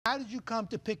How did you come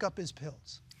to pick up his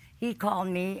pills? He called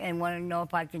me and wanted to know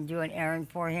if I can do an errand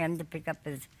for him to pick up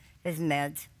his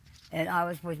meds. And I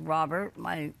was with Robert,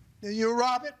 You're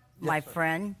Robert? my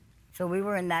friend. So we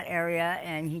were in that area,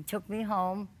 and he took me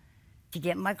home to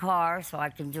get my car so I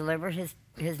can deliver his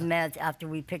meds after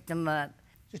we picked them up.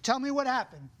 So tell me what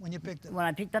happened when you picked them up. When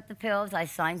I picked up the pills, I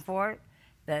signed for it.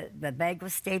 The bag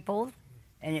was stapled,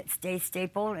 and it stayed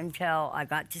stapled until I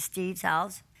got to Steve's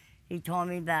house. He told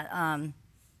me that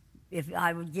if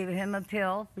I would give him a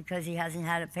pill, because he hasn't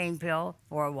had a pain pill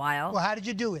for a while. Well, how did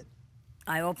you do it?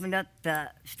 I opened up the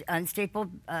stapled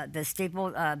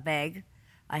bag.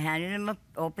 I handed him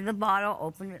opened the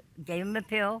bottle, gave him a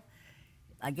pill.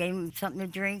 I gave him something to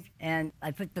drink, and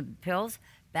I put the pills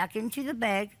back into the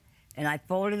bag, and I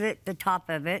folded it, the top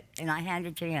of it, and I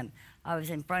handed it to him. I was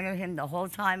in front of him the whole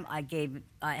time I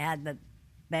had the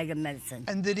bag of medicine.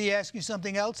 And did he ask you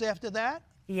something else after that?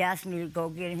 He asked me to go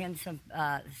get him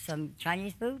some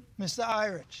Chinese food. Mr.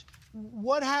 Irish,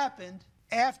 what happened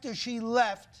after she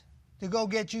left to go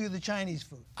get you the Chinese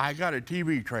food? I got a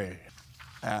TV tray.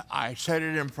 I set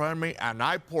it in front of me, and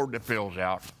I poured the pills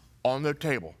out on the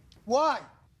table. Why?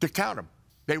 To count them.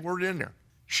 They weren't in there.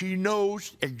 She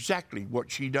knows exactly what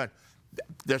she done.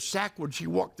 The sack, when she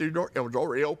walked through the door, it was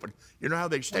already open. You know how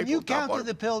they staple? When you counted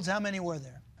the pills, how many were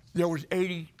there? There was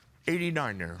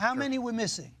 89 there. How many were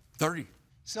missing? 30.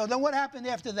 So then what happened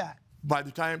after that? By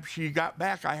the time she got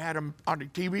back, I had them on the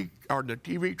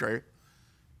TV tray,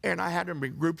 and I had them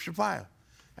in groups of 5.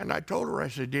 And I told her, I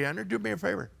said, Deanna, do me a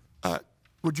favor.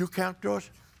 Would you count those?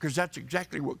 Because that's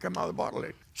exactly what came out of the bottle.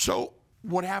 So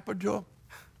what happened to them?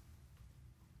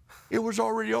 It was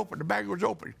already open. The bag was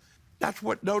open. That's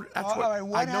what I noticed right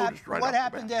what off the bat. What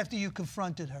happened after you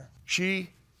confronted her? She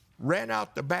ran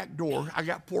out the back door. I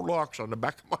got 4 locks on the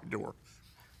back of my door.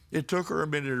 It took her a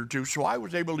minute or two, so I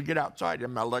was able to get outside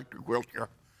in my electric wheelchair.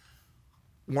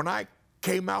 When I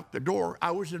came out the door,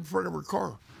 I was in front of her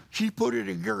car. She put it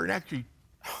in gear and actually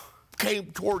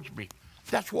came towards me.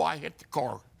 That's why I hit the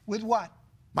car. With what?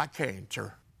 My cane,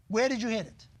 sir. Where did you hit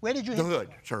it? Where did you hit the hood,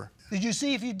 sir. Did you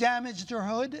see if you damaged her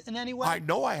hood in any way? I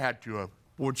know I had to have.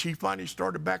 When she finally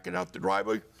started backing out the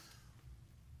driveway.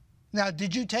 Now,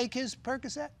 did you take his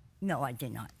Percocet? No, I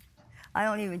did not. I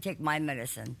don't even take my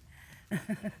medicine.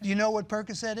 Do you know what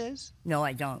Percocet is? No,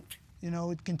 I don't. You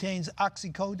know, it contains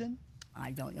oxycodone.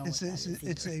 I don't know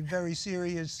It's a very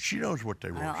serious She knows what they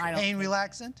were. pain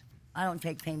relaxant. I don't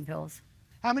take pain pills.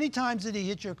 How many times did he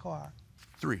hit your car?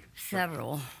 3.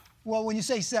 Several. Well, when you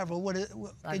say several,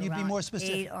 can you be more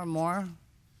specific? 8 or more.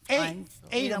 8? Times.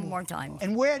 8 or more times.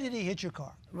 And where did he hit your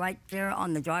car? Right there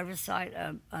on the driver's side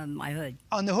of my hood.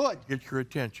 On the hood? Get your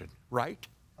attention, right?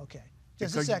 Okay.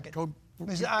 Just Because a second.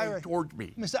 Mr. Irish. Towards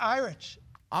me. Mr. Irish.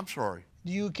 I'm sorry.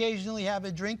 Do you occasionally have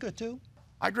a drink or two?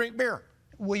 I drink beer.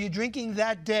 Were you drinking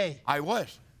that day? I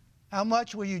was. How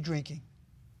much were you drinking?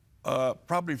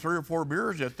 Probably 3 or 4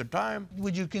 beers at the time.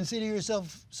 Would you consider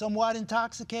yourself somewhat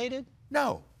intoxicated?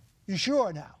 No. You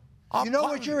sure now? I'm you know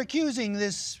what positive. you're accusing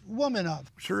this woman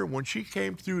of? Sir, when she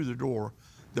came through the door,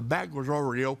 the bag was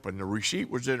already open. The receipt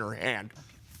was in her hand.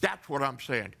 That's what I'm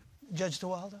saying. Judge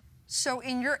Tawalda? So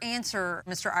in your answer,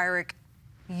 Mr. Irick,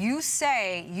 you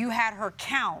say you had her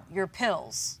count your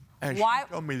pills. And Why?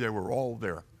 she told me they were all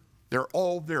there. They're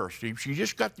all there, Steve. She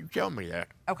just got to tell me that.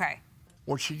 Okay.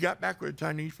 When she got back with the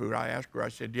Chinese food, I asked her, I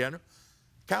said, Deanna,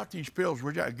 count these pills,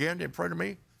 would you, again, in front of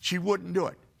me? She wouldn't do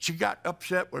it. She got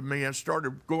upset with me and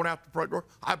started going out the front door.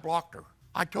 I blocked her.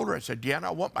 I told her, I said, Deanna,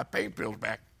 I want my pain pills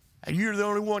back. And you're the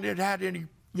only one that had any,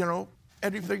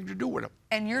 anything to do with them.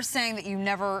 And you're saying that you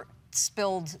never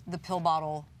spilled the pill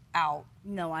bottle out?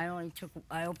 No, I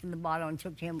opened the bottle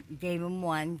and gave him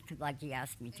one, like he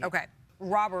asked me to. Okay.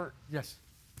 Robert. Yes.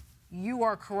 You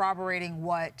are corroborating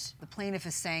what the plaintiff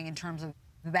is saying in terms of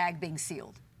the bag being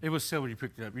sealed. It was sealed when you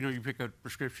picked it up. You know, you pick a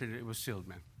prescription, it was sealed,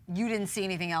 man. You didn't see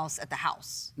anything else at the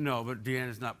house? No, but Deann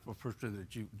is not a person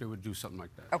that would do something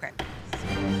like that. Okay.